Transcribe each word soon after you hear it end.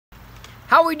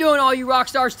How are we doing, all you rock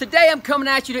stars? Today I'm coming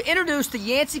at you to introduce the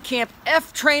Yancy Camp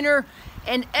F Trainer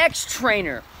and X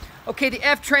Trainer. Okay, the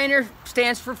F Trainer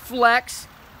stands for Flex.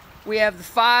 We have the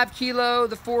 5 kilo,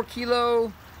 the 4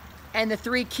 kilo, and the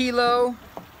 3 kilo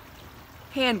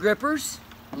hand grippers.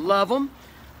 Love them.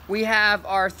 We have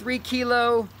our 3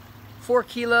 kilo, 4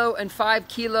 kilo, and 5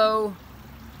 kilo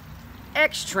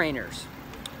X Trainers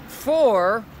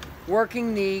for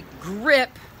working the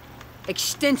grip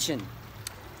extension.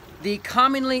 The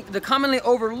commonly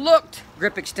overlooked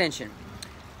grip extension.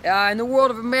 In the world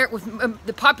of with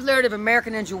the popularity of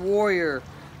American Ninja Warrior,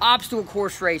 obstacle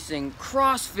course racing,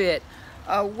 CrossFit,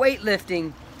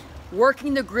 weightlifting,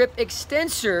 working the grip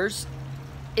extensors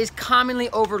is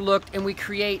commonly overlooked, and we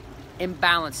create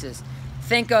imbalances.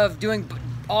 Think of doing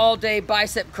all-day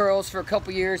bicep curls for a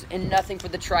couple years and nothing for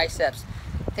the triceps.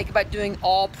 Think about doing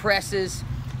all presses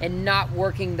and not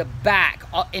working the back.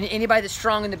 And anybody that's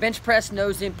strong in the bench press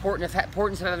knows the importance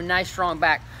of having a nice, strong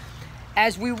back.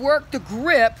 As we work the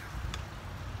grip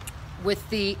with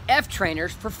the F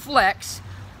Trainers for Flex,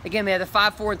 again, we have the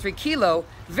 5, 4, and 3 kilo,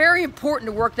 very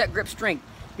important to work that grip strength.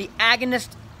 The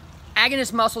agonist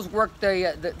muscles work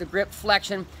the grip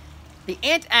flexion. The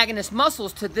antagonist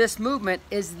muscles to this movement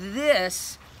is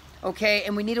this, okay,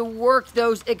 and we need to work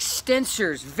those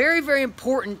extensors. Very, very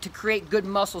important to create good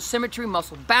muscle symmetry,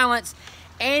 muscle balance,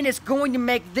 and it's going to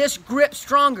make this grip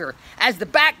stronger. As the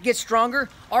back gets stronger,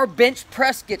 our bench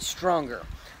press gets stronger,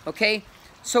 okay?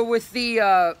 So with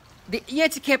the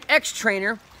Yancy Camp X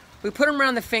Trainer, we put them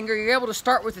around the finger. You're able to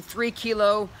start with a 3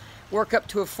 kilo, work up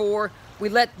to a 4. We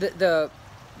let the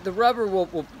rubber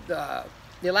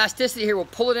the elasticity here will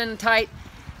pull it in tight,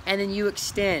 and then you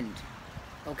extend,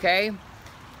 okay?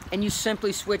 And you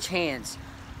simply switch hands.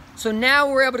 So now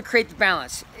we're able to create the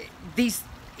balance. These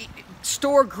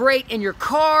store great in your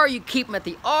car, you keep them at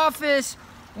the office,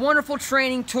 wonderful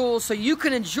training tools so you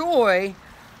can enjoy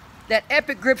that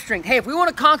epic grip strength. Hey, if we want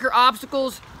to conquer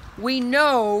obstacles, we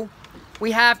know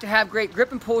we have to have great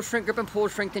grip and pull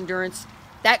strength endurance.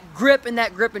 That grip and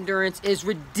that grip endurance is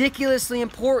ridiculously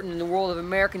important in the world of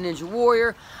American Ninja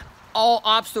Warrior, all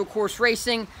obstacle course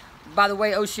racing. By the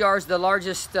way, OCR is the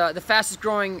largest, the fastest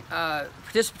growing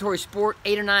participatory sport,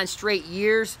 8 or 9 straight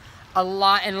years. A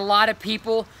lot of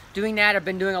people doing that have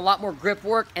been doing a lot more grip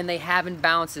work, and they have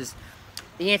imbalances.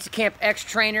 The Yancy Camp X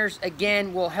Trainers,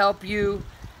 again, will help you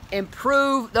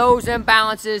improve those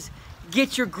imbalances,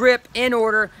 get your grip in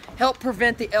order, help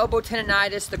prevent the elbow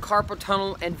tendonitis, the carpal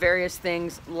tunnel, and various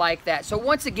things like that. So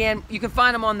once again, you can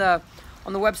find them on the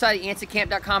website at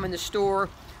yancycamp.com in the store.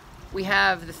 We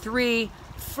have the 3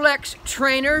 Flex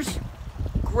Trainers,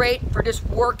 great for just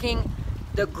working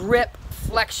the grip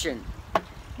flexion.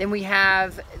 Then we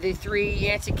have the 3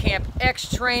 Yancy Camp X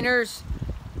Trainers,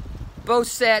 both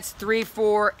sets 3,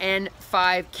 4, and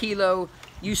 5 kilo.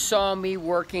 You saw me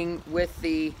working with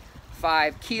the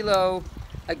 5 kilo.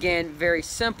 Again, very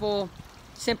simple.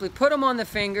 Simply put them on the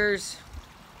fingers,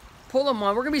 pull them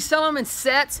on. We're gonna be selling them in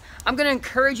sets. I'm gonna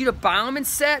encourage you to buy them in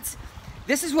sets.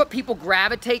 This is what people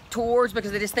gravitate towards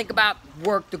because they just think about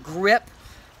work the grip,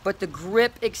 but the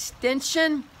grip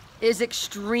extension is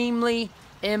extremely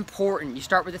important. You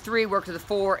start with the 3, work to the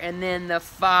 4, and then the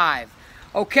 5.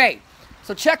 Okay,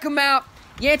 so check them out,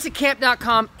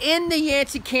 yancycamp.com. In the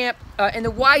Yancy Camp, in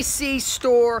the YC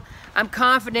store, I'm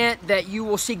confident that you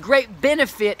will see great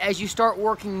benefit as you start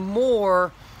working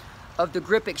more of the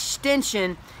grip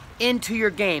extension into your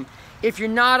game. If you're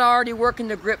not already working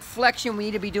the grip flexion, we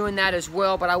need to be doing that as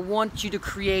well, but I want you to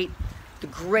create the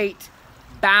great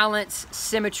balance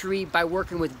symmetry by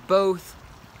working with both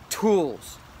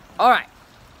tools. All right,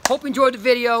 hope you enjoyed the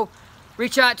video.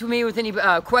 Reach out to me with any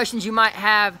questions you might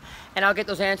have, and I'll get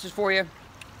those answers for you.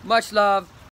 Much love.